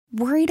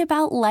Worried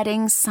about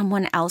letting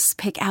someone else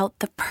pick out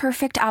the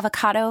perfect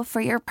avocado for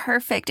your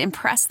perfect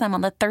impress them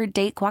on the third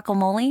date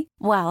guacamole?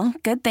 Well,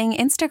 good thing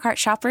Instacart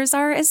shoppers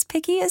are as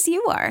picky as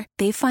you are.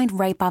 They find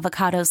ripe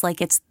avocados like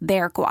it's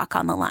their guac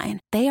on the line.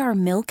 They are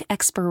milk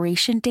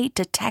expiration date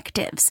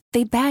detectives.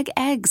 They bag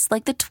eggs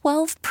like the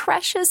 12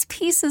 precious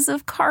pieces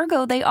of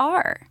cargo they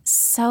are.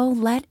 So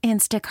let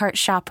Instacart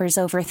shoppers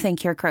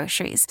overthink your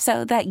groceries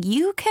so that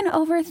you can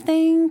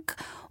overthink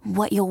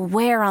what you'll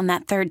wear on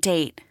that third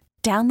date.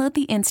 Download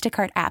the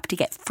Instacart app to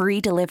get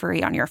free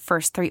delivery on your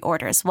first 3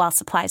 orders while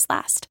supplies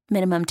last.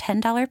 Minimum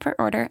 $10 per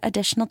order.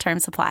 Additional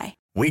terms apply.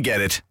 We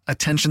get it.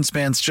 Attention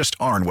spans just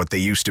aren't what they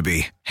used to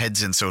be.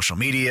 Heads in social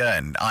media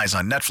and eyes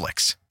on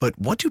Netflix. But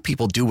what do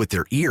people do with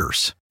their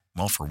ears?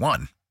 Well, for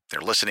one, they're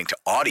listening to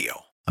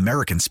audio.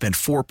 Americans spend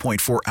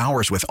 4.4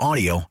 hours with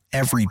audio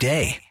every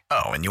day.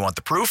 Oh, and you want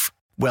the proof?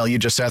 Well, you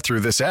just sat through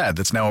this ad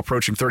that's now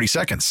approaching 30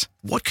 seconds.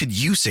 What could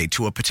you say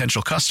to a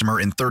potential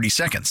customer in 30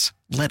 seconds?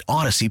 Let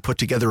Odyssey put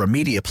together a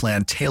media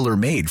plan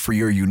tailor-made for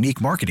your unique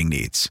marketing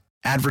needs.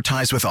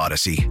 Advertise with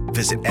Odyssey.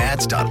 Visit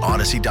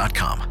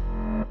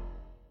ads.odyssey.com.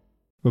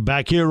 We're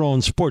back here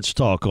on Sports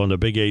Talk on the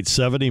Big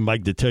 870.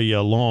 Mike Detillier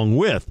along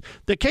with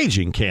the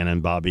Cajun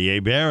Cannon, Bobby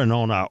Hebert, and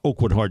on our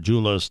Oakwood Heart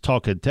Jewelers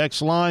talk and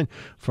text line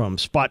from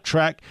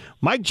Spotrac,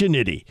 Mike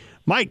Ginnitti.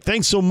 Mike,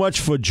 thanks so much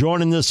for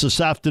joining us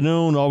this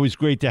afternoon. Always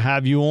great to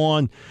have you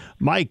on.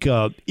 Mike,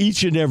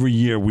 each and every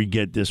year we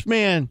get this.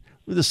 Man,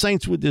 the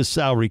Saints with this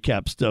salary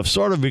cap stuff,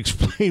 sort of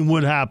explain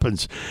what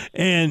happens.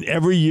 And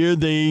every year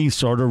they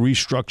sort of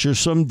restructure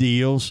some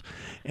deals,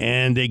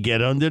 and they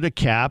get under the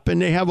cap, and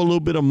they have a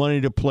little bit of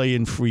money to play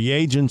in free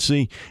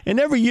agency. And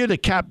every year the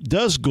cap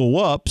does go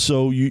up,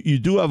 so you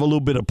do have a little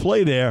bit of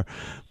play there.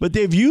 But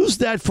they've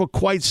used that for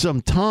quite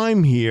some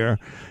time here.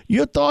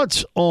 Your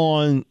thoughts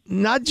on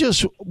not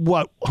just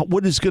what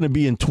is going to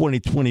be in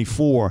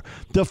 2024,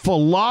 the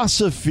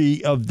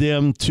philosophy of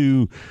them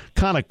to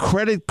kind of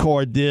credit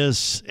card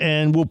this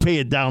and we'll pay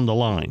it down the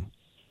line?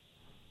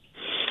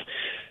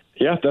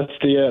 Yeah,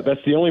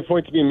 that's the only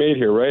point to be made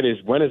here, right? Is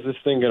when is this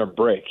thing going to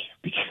break?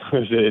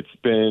 Because it's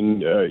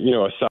been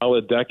a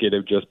solid decade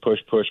of just push,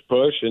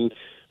 and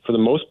for the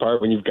most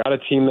part, when you've got a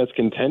team that's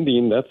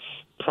contending, that's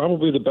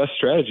probably the best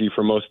strategy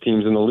for most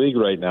teams in the league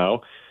right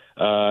now.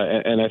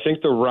 And I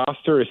think the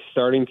roster is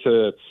starting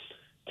to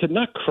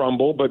not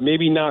crumble, but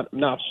maybe not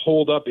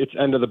hold up its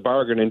end of the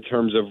bargain in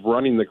terms of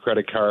running the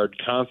credit card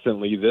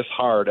constantly this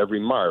hard every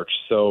March.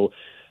 So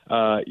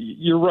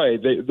you're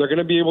right. They're going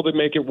to be able to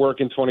make it work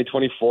in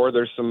 2024.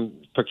 There's some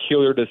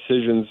peculiar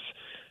decisions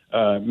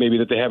maybe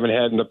that they haven't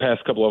had in the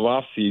past couple of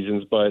off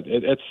seasons, but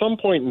at some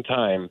point in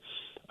time,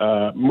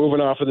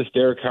 moving off of this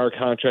Derek Carr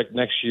contract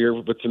next year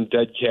with some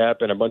dead cap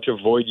and a bunch of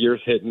void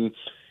years hitting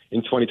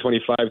in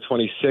 2025,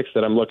 26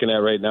 that I'm looking at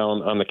right now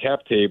on the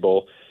cap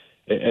table,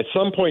 at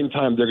some point in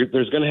time,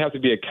 there's going to have to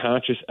be a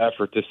conscious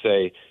effort to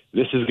say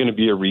this is going to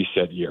be a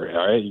reset year.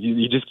 All right,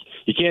 you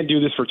can't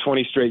do this for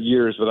 20 straight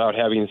years without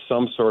having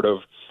some sort of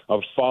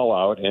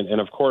fallout,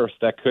 and of course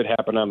that could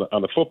happen on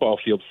the football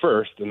field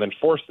first, and then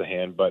force the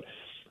hand. But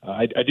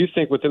I do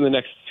think within the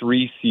next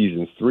 3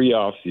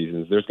 off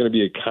seasons, there's going to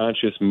be a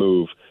conscious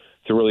move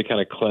to really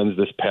kind of cleanse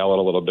this palate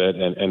a little bit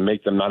and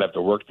make them not have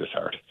to work this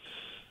hard.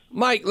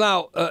 Mike,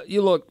 now,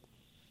 you look,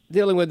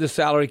 dealing with the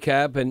salary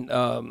cap, and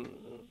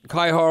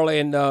Kai Harley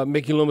and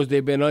Mickey Loomis,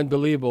 they've been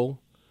unbelievable,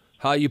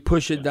 how you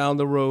push it down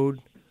the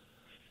road.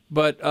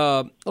 But,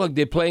 look,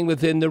 they're playing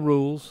within the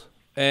rules.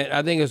 And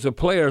I think as a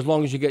player, as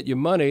long as you get your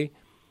money,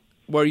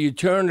 where you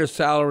turn the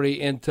salary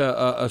into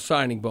a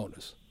signing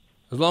bonus,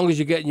 as long as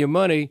you're getting your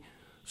money.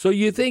 So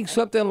you think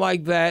something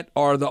like that,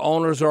 or the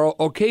owners are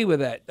okay with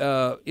that,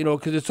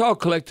 because it's all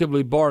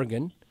collectively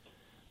bargained.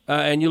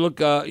 And you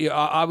look,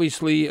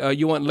 obviously,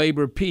 you want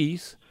labor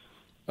peace.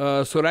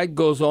 So that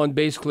goes on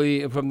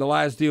basically from the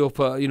last deal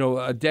for,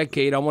 a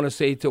decade. I want to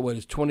say to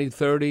it's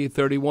 2030,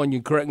 31.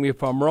 You correct me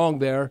if I'm wrong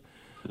there.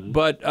 Mm-hmm.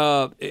 But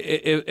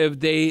if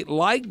they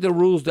like the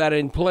rules that are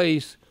in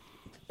place,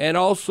 and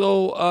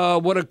also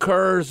what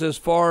occurs as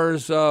far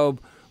as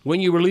when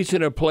you're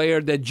releasing a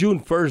player, that June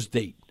 1st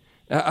date,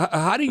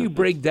 how do you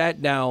break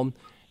that down?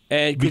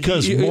 And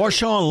because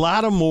Marshawn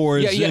Lattimore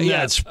is in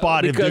that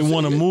spot if they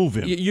want to move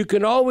him. You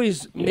can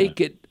always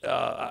make it,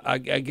 I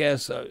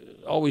guess,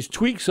 always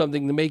tweak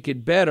something to make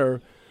it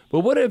better. But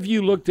what if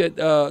you looked at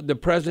the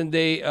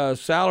present-day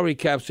salary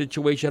cap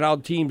situation, how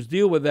teams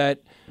deal with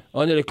that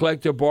under the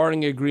collective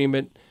bargaining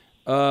agreement,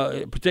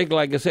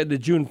 particularly, like I said, the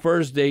June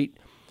 1st date,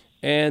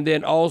 and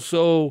then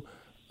also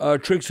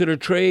tricks of the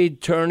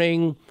trade,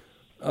 turning,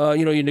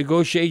 you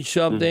negotiate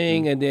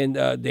something, and then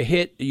the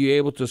hit, you're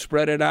able to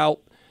spread it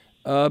out.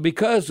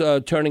 Because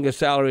turning a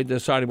salary into a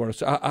signing bonus.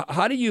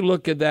 How do you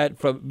look at that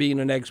from being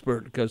an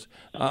expert? Because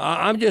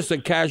I'm just a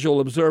casual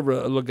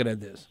observer looking at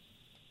this.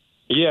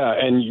 Yeah,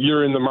 and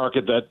you're in the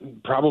market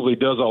that probably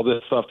does all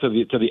this stuff to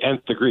the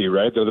nth degree,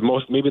 right? They're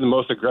maybe the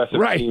most aggressive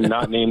team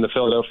not named the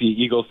Philadelphia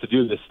Eagles to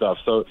do this stuff.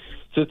 So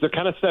to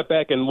kind of step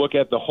back and look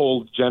at the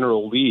whole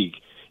general league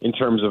in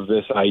terms of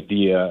this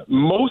idea,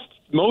 most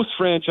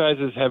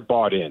franchises have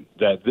bought in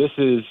that this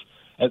is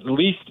at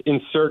least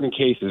in certain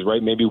cases,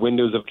 right, maybe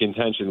windows of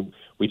contention,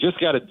 we just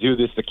got to do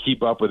this to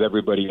keep up with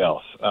everybody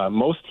else.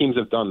 Most teams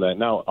have done that.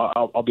 Now,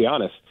 I'll be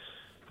honest.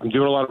 I'm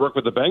doing a lot of work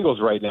with the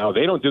Bengals right now.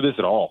 They don't do this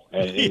at all,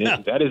 and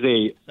that is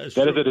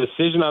a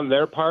decision on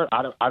their part.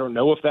 I don't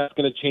know if that's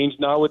going to change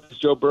now with this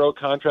Joe Burrow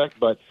contract,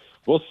 but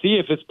we'll see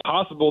if it's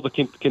possible to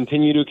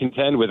continue to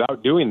contend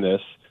without doing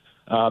this,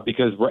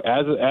 because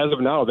as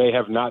of now they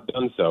have not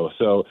done so.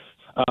 So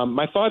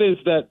my thought is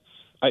that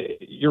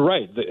you're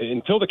right.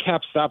 Until the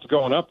cap stops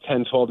going up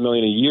 $10-12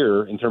 million a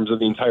year in terms of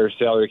the entire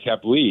salary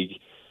cap league.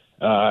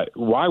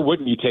 Why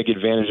wouldn't you take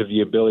advantage of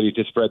the ability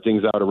to spread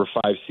things out over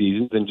 5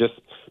 seasons and just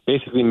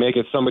basically make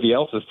it somebody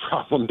else's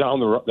problem down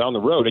the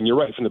road? And you're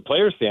right, from the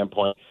player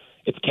standpoint,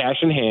 it's cash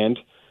in hand.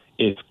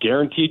 It's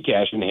guaranteed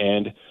cash in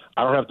hand.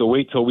 I don't have to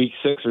wait till week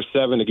 6 or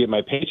 7 to get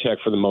my paycheck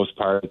for the most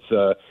part.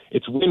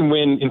 It's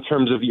win-win in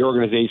terms of the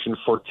organization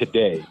for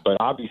today. But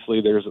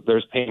obviously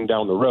there's pain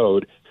down the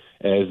road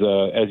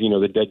as you know,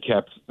 the dead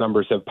cap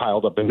numbers have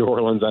piled up in New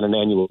Orleans on an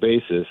annual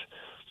basis.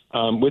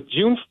 With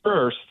June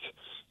 1st,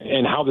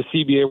 and how the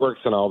CBA works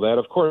and all that,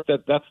 of course,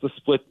 that's the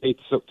split date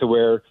to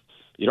where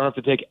you don't have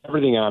to take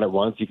everything on at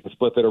once. You can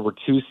split that over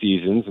 2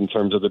 seasons in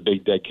terms of the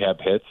big dead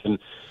cap hits. And,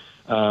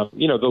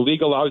 the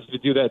league allows you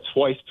to do that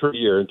twice per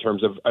year in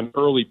terms of an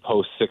early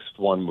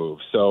post-6-1 move.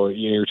 So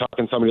you're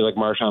talking somebody like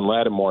Marshawn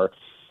Lattimore.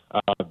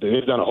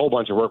 They've done a whole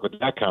bunch of work with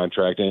that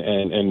contract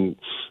and in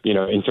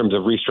terms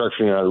of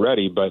restructuring it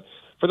already. But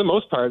for the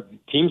most part,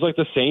 teams like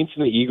the Saints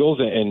and the Eagles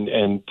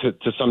and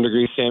to some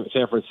degree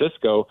San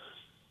Francisco,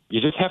 you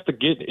just have to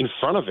get in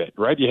front of it,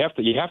 right? You have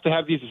to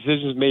have these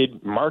decisions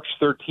made March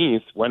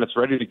 13th when it's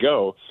ready to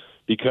go,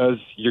 because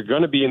you're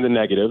going to be in the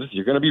negatives.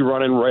 You're going to be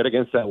running right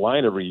against that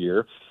line every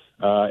year,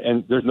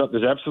 and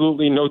there's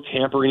absolutely no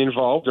tampering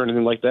involved or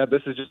anything like that.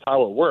 This is just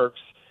how it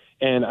works.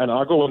 And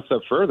I'll go one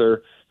step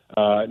further.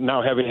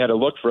 Now, having had a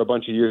look for a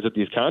bunch of years at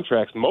these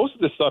contracts, most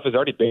of this stuff is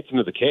already baked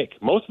into the cake.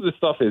 Most of this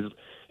stuff is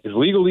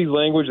legalese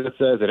language that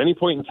says at any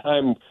point in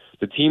time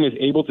the team is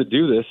able to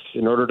do this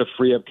in order to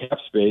free up cap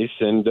space,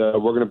 and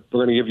we're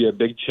gonna give you a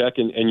big check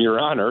in your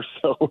honor,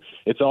 so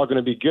it's all going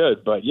to be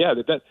good. But yeah,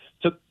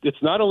 so it's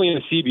not only in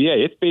the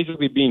CBA; it's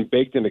basically being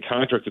baked into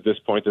contracts at this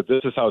point that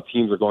this is how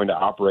teams are going to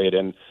operate.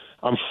 And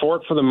I'm for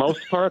it for the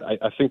most part.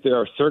 I think there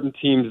are certain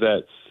teams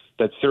that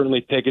certainly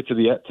take it to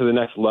the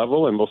next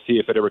level, and we'll see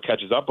if it ever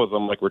catches up with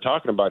them, like we're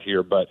talking about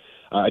here. But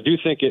I do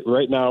think it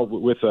right now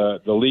with the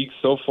league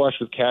so flush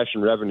with cash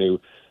and revenue.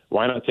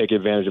 Why not take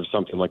advantage of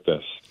something like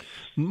this?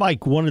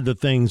 Mike, one of the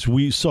things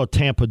we saw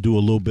Tampa do a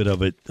little bit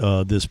of it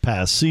this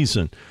past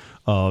season,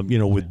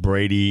 with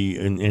Brady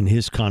and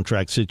his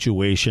contract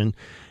situation.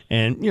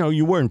 And,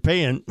 you weren't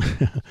paying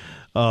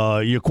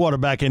your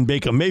quarterback in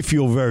Baker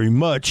Mayfield very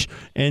much,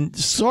 and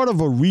sort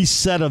of a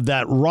reset of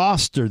that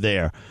roster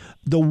there.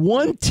 The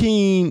one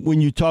team,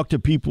 when you talk to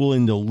people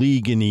in the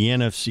league in the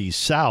NFC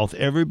South,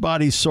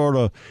 everybody sort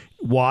of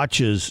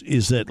watches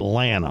is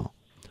Atlanta,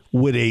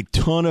 with a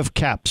ton of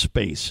cap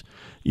space.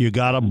 You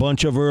got a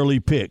bunch of early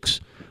picks.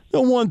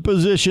 The one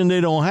position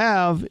they don't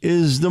have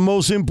is the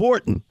most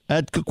important,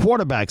 at the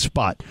quarterback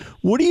spot.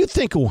 What do you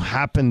think will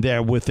happen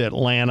there with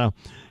Atlanta?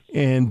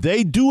 And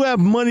they do have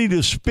money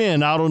to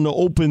spend out on the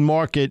open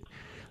market.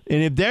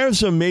 And if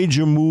there's a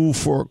major move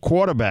for a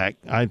quarterback,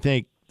 I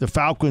think the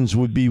Falcons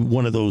would be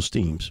one of those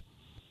teams.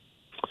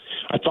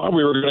 I thought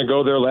we were going to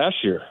go there last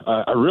year.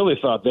 I really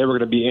thought they were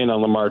going to be in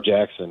on Lamar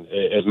Jackson,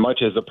 as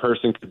much as a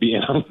person could be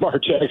in on Lamar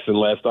Jackson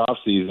last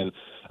offseason,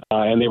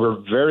 and they were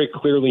very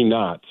clearly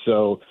not.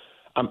 So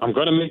I'm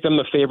going to make them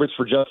the favorites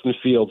for Justin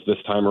Fields this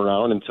time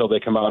around until they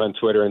come out on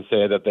Twitter and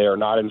say that they are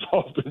not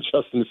involved in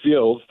Justin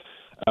Fields.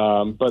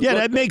 But yeah,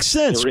 that makes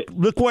sense.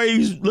 Look where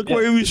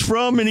he was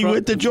from, and he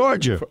went to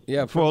Georgia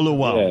for a little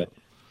while. Yeah.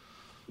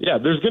 Yeah,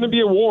 there's going to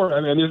be a war.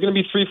 I mean, there's going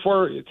to be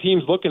 3-4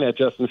 teams looking at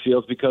Justin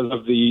Fields because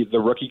of the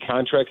rookie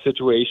contract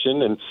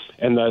situation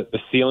and the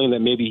ceiling that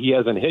maybe he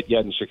hasn't hit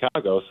yet in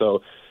Chicago.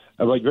 So,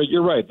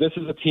 you're right. This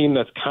is a team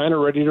that's kind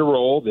of ready to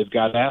roll. They've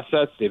got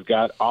assets. They've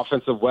got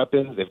offensive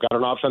weapons. They've got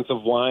an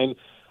offensive line.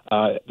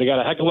 They got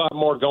a heck of a lot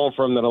more going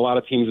for them than a lot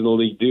of teams in the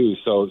league do.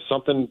 So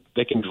something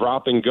they can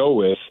drop and go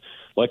with,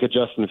 like a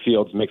Justin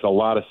Fields, makes a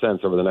lot of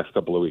sense over the next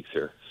couple of weeks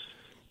here.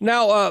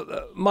 Now,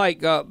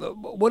 Mike,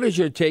 what is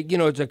your take?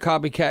 It's a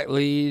copycat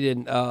lead,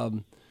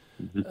 and,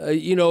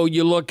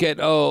 you look at,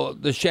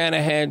 the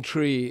Shanahan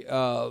tree,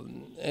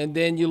 and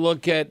then you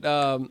look at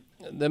the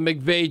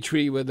McVay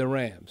tree with the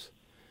Rams.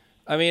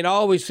 I mean, I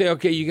always say,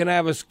 okay, you're going to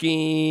have a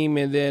scheme,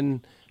 and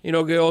then, it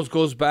always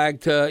goes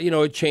back to,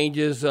 it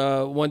changes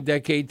one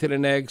decade to the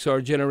next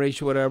or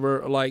generation,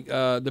 whatever, like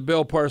the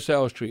Bill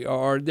Parcells tree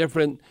or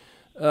different,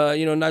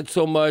 not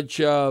so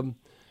much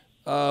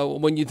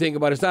when you think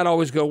about it, it's not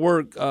always going to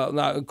work.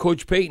 Now,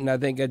 Coach Payton, I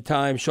think at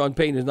times, Sean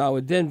Payton is now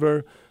with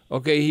Denver.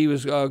 Okay, he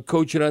was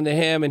coaching under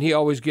him, and he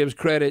always gives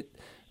credit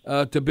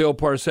to Bill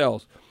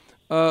Parcells.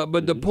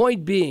 But the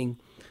point being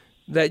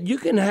that you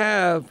can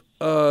have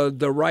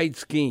the right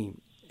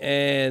scheme,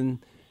 and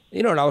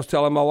And I was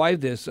telling my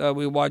wife this.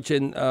 We were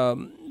watching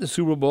the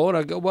Super Bowl, and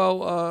I go,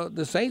 well,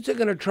 the Saints are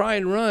going to try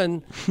and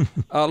run.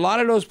 A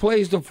lot of those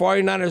plays the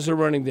 49ers are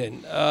running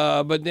then.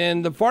 But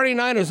then the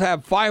 49ers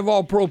have 5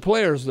 all-pro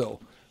players, though.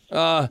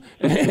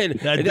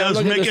 That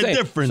does make a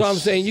difference. So I'm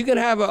saying you can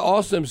have an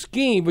awesome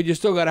scheme, but you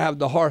still got to have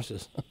the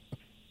horses.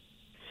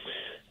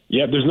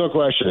 Yeah, there's no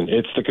question.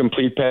 It's the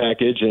complete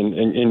package. And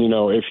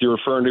if you're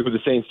referring to who the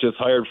Saints just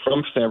hired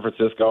from San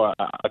Francisco,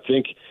 I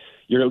think –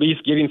 you're at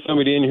least getting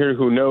somebody in here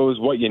who knows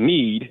what you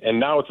need, and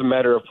now it's a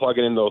matter of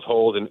plugging in those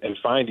holes and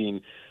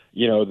finding,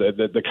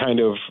 the kind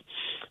of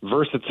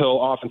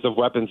versatile offensive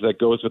weapons that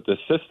goes with the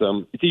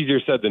system. It's easier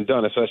said than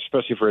done,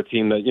 especially for a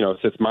team that,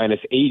 sits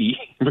minus 80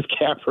 with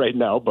cap right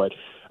now. But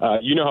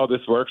you know how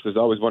this works. There's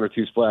always 1 or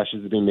 2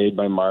 splashes being made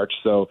by March.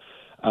 So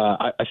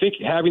I think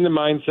having the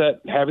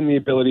mindset, having the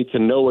ability to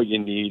know what you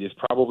need is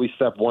probably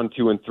step 1,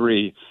 2, and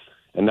 3.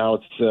 And now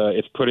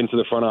it's put into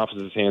the front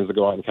office's hands to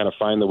go out and kind of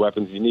find the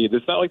weapons you need.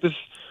 It's not like this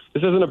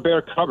isn't a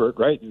bare cupboard,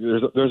 right?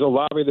 There's a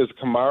lobby, there's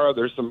a Kamara,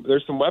 there's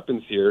some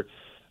weapons here.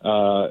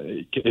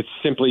 It's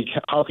simply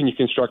how can you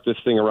construct this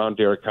thing around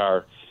Derek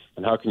Carr,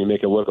 and how can you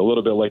make it look a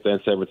little bit like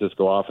that San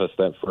Francisco offense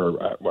that for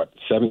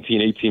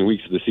 17, 18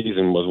 weeks of the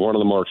season was one of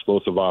the more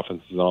explosive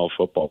offenses in all of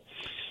football.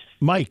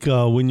 Mike,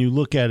 when you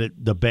look at it,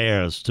 the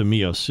Bears to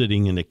me are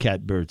sitting in the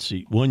catbird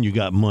seat. One, you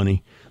got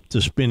money to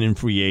spend in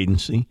free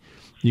agency.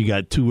 You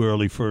got 2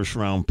 early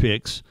first-round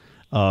picks.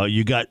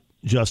 You got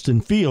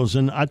Justin Fields.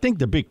 And I think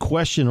the big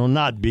question will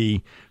not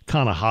be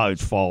kind of how it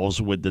falls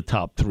with the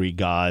top 3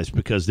 guys,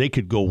 because they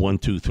could go 1,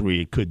 2,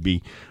 3. It could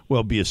be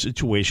a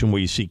situation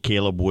where you see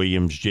Caleb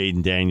Williams,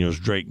 Jaden Daniels,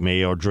 Drake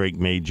May, or Drake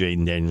May,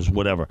 Jaden Daniels,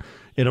 whatever.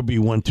 It'll be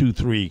 1, 2,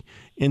 3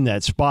 in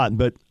that spot.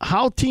 But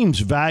how teams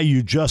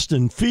value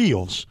Justin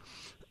Fields,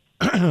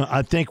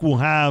 I think, will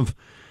have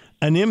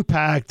an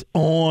impact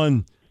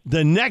on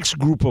the next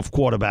group of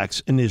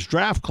quarterbacks in this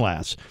draft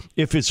class.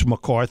 If it's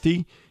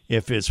McCarthy,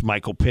 if it's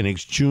Michael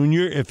Penix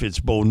Jr., if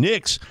it's Bo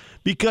Nix,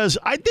 because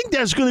I think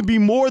there's going to be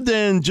more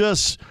than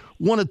just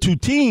 1 or 2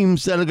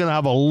 teams that are going to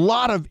have a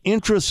lot of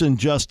interest in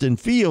Justin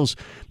Fields.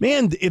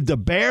 Man, if the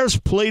Bears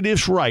play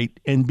this right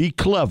and be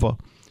clever,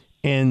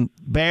 and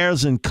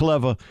Bears and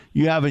clever,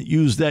 you haven't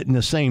used that in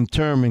the same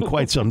term in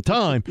quite some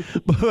time,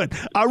 but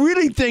I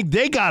really think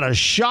they got a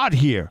shot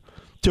here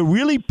to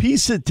really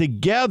piece it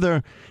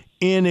together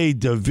in a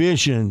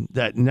division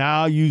that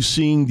now you're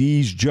seeing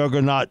these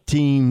juggernaut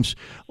teams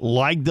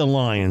like the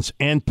Lions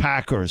and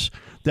Packers,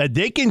 that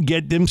they can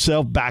get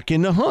themselves back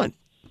in the hunt.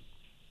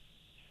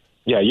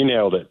 Yeah, you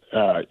nailed it.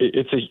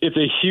 It's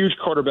a huge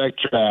quarterback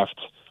draft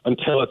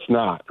until it's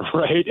not,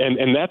 right?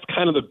 And that's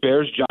kind of the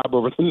Bears' job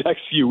over the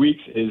next few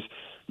weeks, is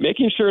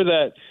making sure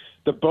that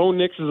the Bo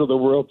Nixes of the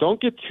world don't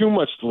get too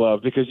much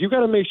love, because you got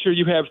to make sure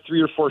you have 3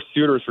 or 4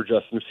 suitors for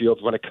Justin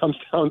Fields when it comes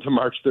down to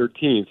March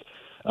 13th.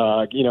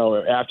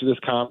 After this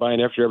combine,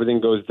 after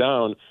everything goes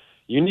down,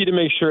 you need to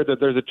make sure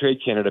that there's a trade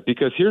candidate.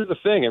 Because here's the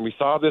thing, and we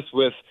saw this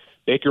with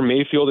Baker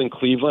Mayfield in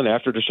Cleveland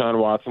after Deshaun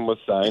Watson was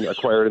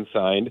acquired and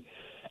signed.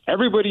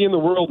 Everybody in the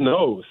world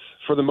knows,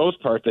 for the most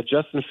part, that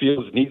Justin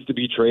Fields needs to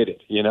be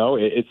traded.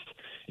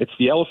 It's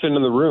the elephant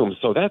in the room.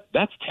 So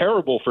that's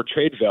terrible for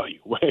trade value.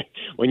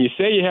 When you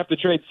say you have to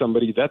trade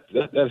somebody, that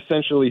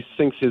essentially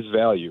sinks his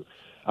value.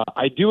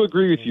 I do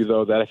agree with you,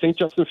 though, that I think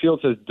Justin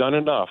Fields has done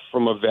enough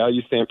from a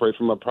value standpoint,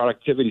 from a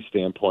productivity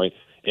standpoint,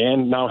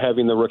 and now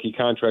having the rookie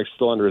contract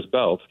still under his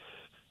belt,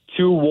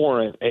 to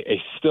warrant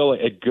still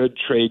a good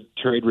trade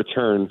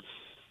return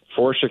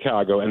for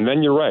Chicago. And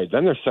then you're right.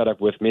 Then they're set up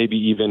with maybe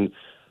even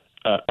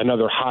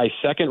another high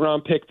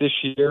second-round pick this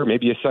year,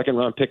 maybe a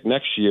second-round pick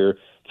next year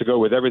to go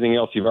with everything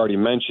else you've already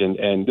mentioned.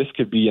 And this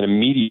could be an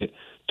immediate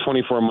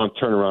 24-month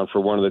turnaround for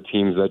one of the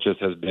teams that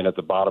just has been at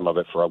the bottom of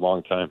it for a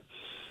long time.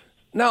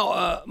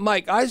 Now,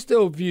 Mike, I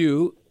still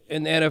view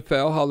in the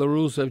NFL how the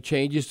rules have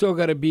changed. You still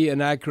got to be an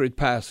accurate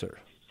passer.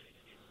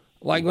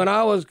 Like when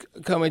I was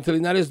coming to,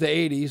 that is the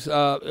 80s,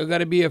 you got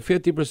to be a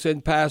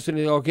 50% passer.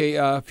 Okay,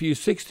 if you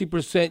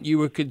 60%, you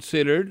were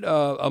considered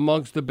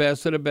amongst the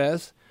best of the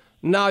best.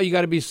 Now you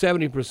got to be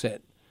 70%.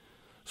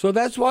 So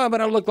that's why when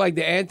I look like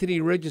the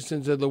Anthony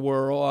Richardsons of the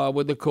world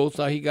with the Colts,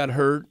 now he got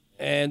hurt.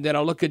 And then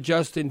I look at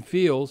Justin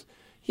Fields.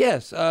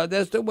 Yes,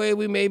 that's the way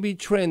we may be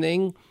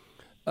trending.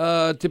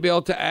 To be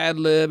able to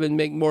ad-lib and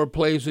make more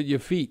plays with your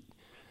feet.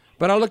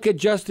 But I look at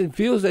Justin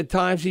Fields at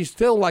times, he's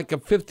still like a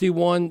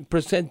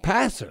 51%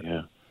 passer.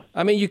 Yeah.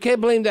 I mean, you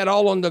can't blame that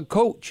all on the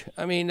coach.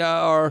 I mean,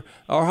 or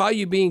how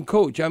you being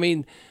coached. I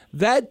mean,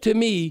 that to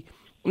me,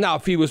 now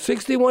if he was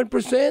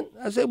 61%,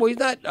 I said, well, he's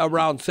not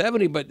around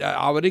 70, but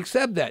I would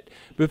accept that.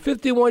 But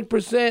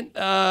 51%,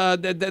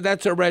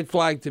 that's a red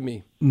flag to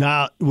me.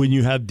 Now, when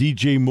you have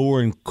DJ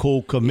Moore and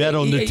Cole Kmet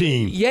on the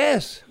team.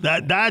 Yes.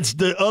 That's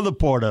the other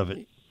part of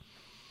it.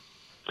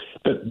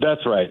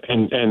 That's right,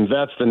 and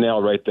that's the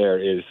nail right there.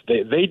 Is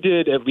they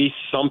did at least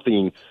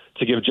something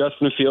to give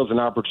Justin Fields an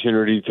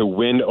opportunity to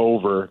win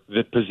over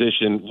the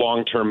position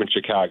long-term in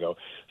Chicago.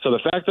 So the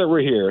fact that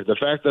we're here, the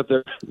fact that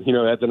they're,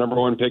 at the number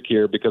one pick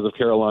here because of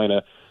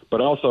Carolina,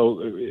 but also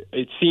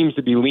it seems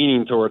to be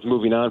leaning towards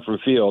moving on from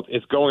Fields,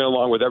 it's going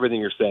along with everything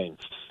you're saying.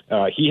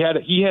 He had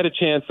a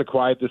chance to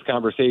quiet this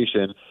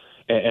conversation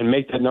and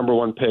make that number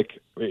one pick,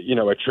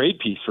 a trade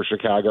piece for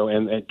Chicago,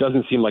 and it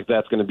doesn't seem like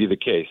that's going to be the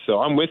case. So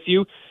I'm with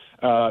you.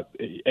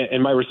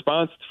 And my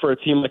response for a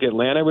team like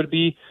Atlanta would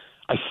be,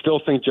 I still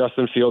think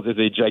Justin Fields is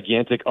a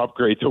gigantic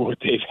upgrade to what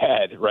they've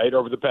had, right,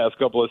 over the past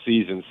couple of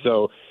seasons.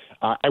 So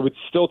I would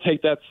still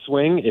take that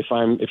swing if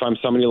I'm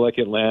somebody like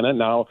Atlanta.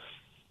 Now,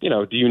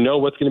 do you know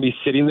what's going to be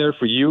sitting there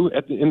for you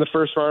in the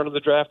first round of the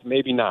draft?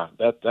 Maybe not.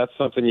 That's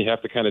something you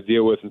have to kind of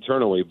deal with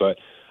internally. But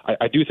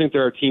I do think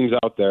there are teams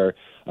out there.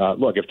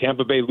 Look, if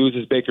Tampa Bay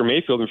loses Baker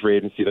Mayfield in free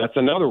agency, that's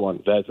another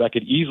one that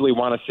could easily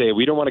want to say,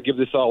 we don't want to give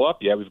this all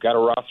up yet. We've got a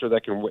roster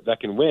that can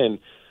win.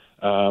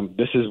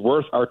 This is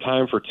worth our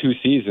time for 2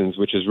 seasons,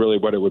 which is really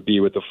what it would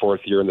be with the 4th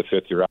year and the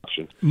 5th year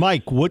option.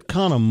 Mike, what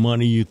kind of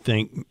money you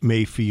think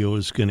Mayfield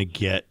is going to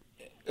get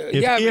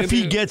if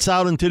he gets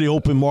out into the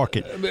open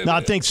market? Now,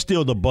 I think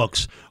still the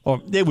Bucs,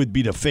 or they would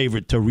be the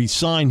favorite to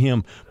re-sign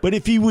him. But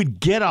if he would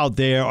get out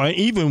there, or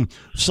even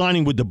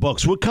signing with the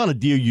Bucs, what kind of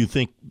deal you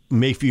think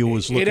Mayfield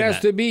was looking at? It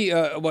has to be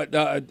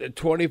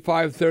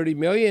 25-30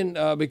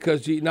 million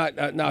because he not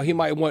now he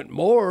might want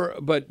more,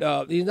 but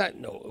he's not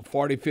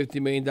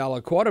 $40-50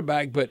 million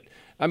quarterback. But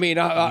I mean,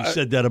 you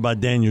said that about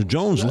Daniel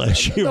Jones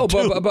last year. No,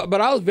 too.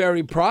 But I was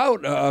very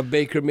proud of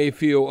Baker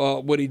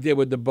Mayfield what he did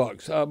with the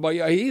Bucs. But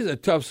yeah, he's a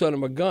tough son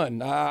of a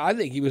gun. I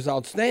think he was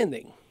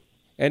outstanding,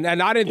 and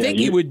I didn't think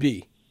he would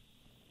be.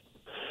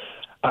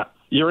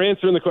 You're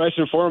answering the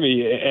question for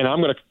me, and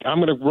I'm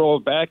gonna roll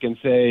it back and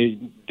say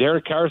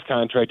Derek Carr's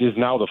contract is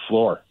now the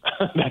floor.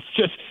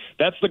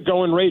 That's the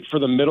going rate for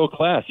the middle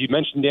class. You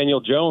mentioned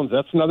Daniel Jones.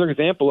 That's another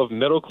example of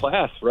middle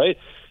class, right?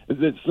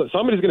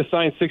 Somebody's going to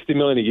sign $60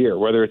 million a year,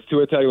 whether it's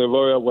Tua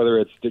Tagovailoa, whether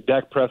it's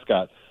Dak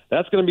Prescott.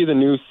 That's going to be the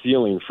new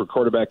ceiling for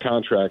quarterback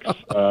contracts,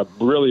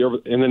 really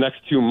in the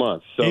next 2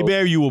 months. So, hey,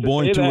 Bear, you were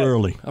born too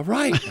early. All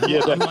right.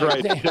 Yeah, that's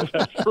right.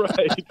 That's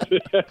right.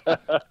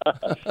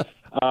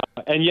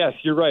 And yes,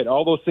 you're right.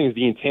 All those things,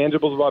 the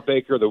intangibles about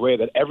Baker, the way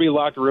that every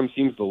locker room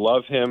seems to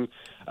love him.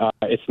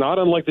 It's not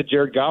unlike the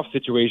Jared Goff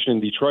situation in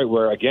Detroit,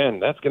 where again,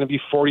 that's going to be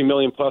 $40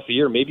 million plus a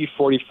year, maybe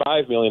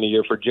 $45 million a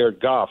year for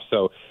Jared Goff.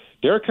 So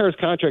Derek Carr's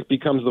contract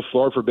becomes the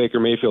floor for Baker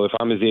Mayfield if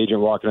I'm his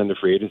agent walking into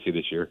free agency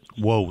this year.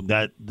 Whoa,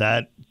 that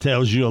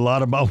tells you a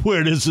lot about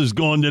where this is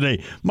going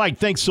today. Mike,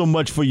 thanks so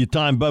much for your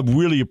time, bub.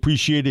 Really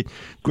appreciate it.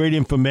 Great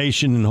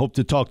information, and hope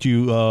to talk to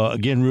you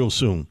again real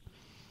soon.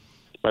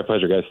 My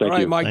pleasure, guys. Thank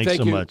you. Mike, thanks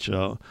thank so you. much.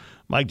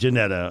 Mike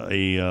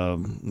Ginnitti,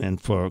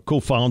 and for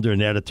co-founder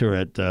and editor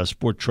at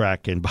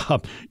Spotrac. And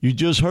Bob, you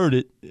just heard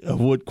it,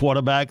 what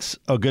quarterbacks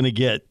are going to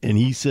get. And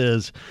he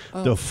says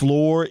the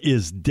floor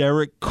is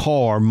Derek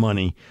Carr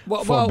money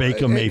for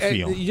Baker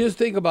Mayfield. You just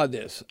think about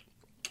this.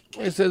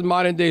 It says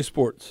modern-day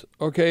sports,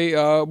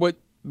 okay, with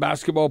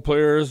basketball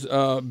players,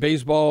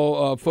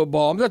 baseball,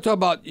 football. I'm not talking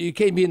about you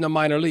can't be in the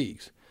minor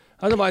leagues.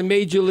 I'm talking about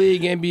Major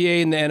League,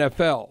 NBA, and the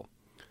NFL.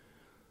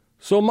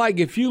 So, Mike,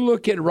 if you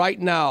look at right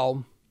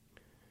now,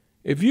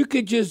 if you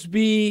could just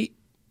be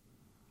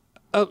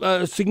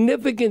a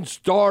significant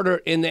starter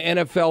in the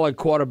NFL at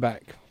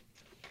quarterback,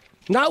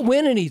 not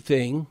win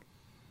anything,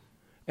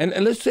 and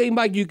let's say,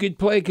 Mike, you could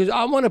play, because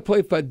I want to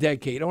play for a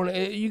decade.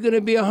 You're going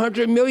to be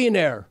 $100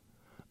 millionaire.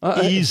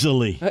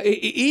 Easily.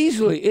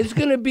 Easily. It's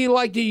going to be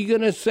like you're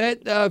going to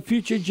set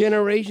future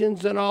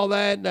generations and all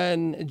that,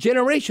 and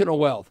generational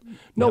wealth.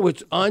 No,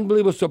 It's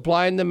unbelievable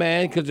supply and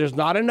demand because there's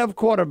not enough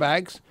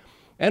quarterbacks.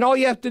 And all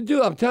you have to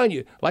do, I'm telling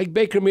you, like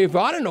Baker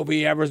Mayfield, I don't know if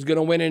he ever is going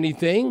to win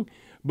anything,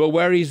 but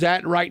where he's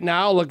at right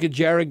now, look at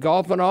Jared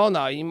Goff and all.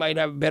 Now, he might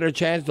have a better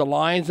chance, the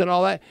Lions and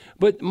all that.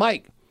 But,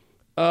 Mike,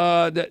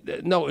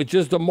 no, it's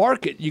just the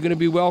market. You're going to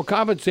be well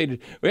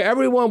compensated.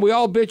 Everyone, we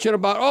all bitching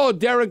about,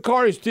 Derek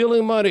Carr is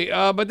stealing money.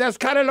 But that's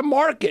kind of the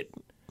market.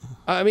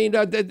 I mean,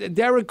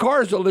 Derek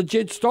Carr is a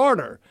legit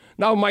starter.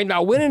 Now, he might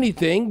not win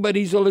anything, but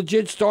he's a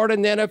legit starter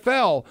in the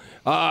NFL.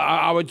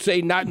 I would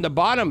say not in the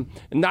bottom,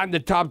 not in the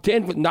top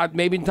 10, not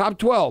maybe in top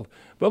 12.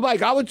 But,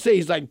 Mike, I would say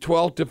he's like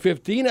 12 to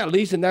 15 at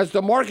least, and that's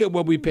the market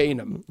we'll be paying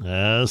him.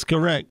 That's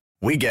correct.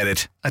 We get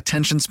it.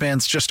 Attention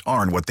spans just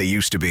aren't what they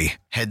used to be.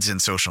 Heads in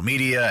social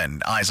media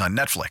and eyes on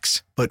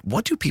Netflix. But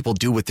what do people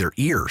do with their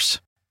ears?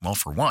 Well,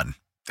 for one,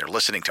 they're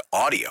listening to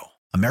audio.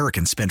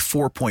 Americans spend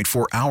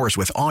 4.4 hours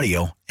with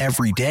audio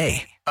every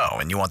day. Oh,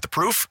 and you want the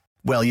proof?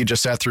 Well, you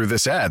just sat through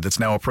this ad that's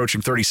now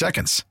approaching 30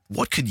 seconds.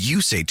 What could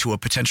you say to a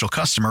potential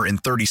customer in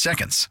 30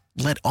 seconds?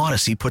 Let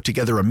Odyssey put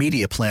together a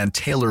media plan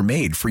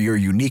tailor-made for your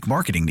unique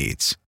marketing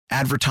needs.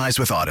 Advertise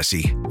with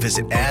Odyssey.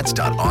 Visit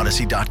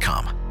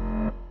ads.odyssey.com.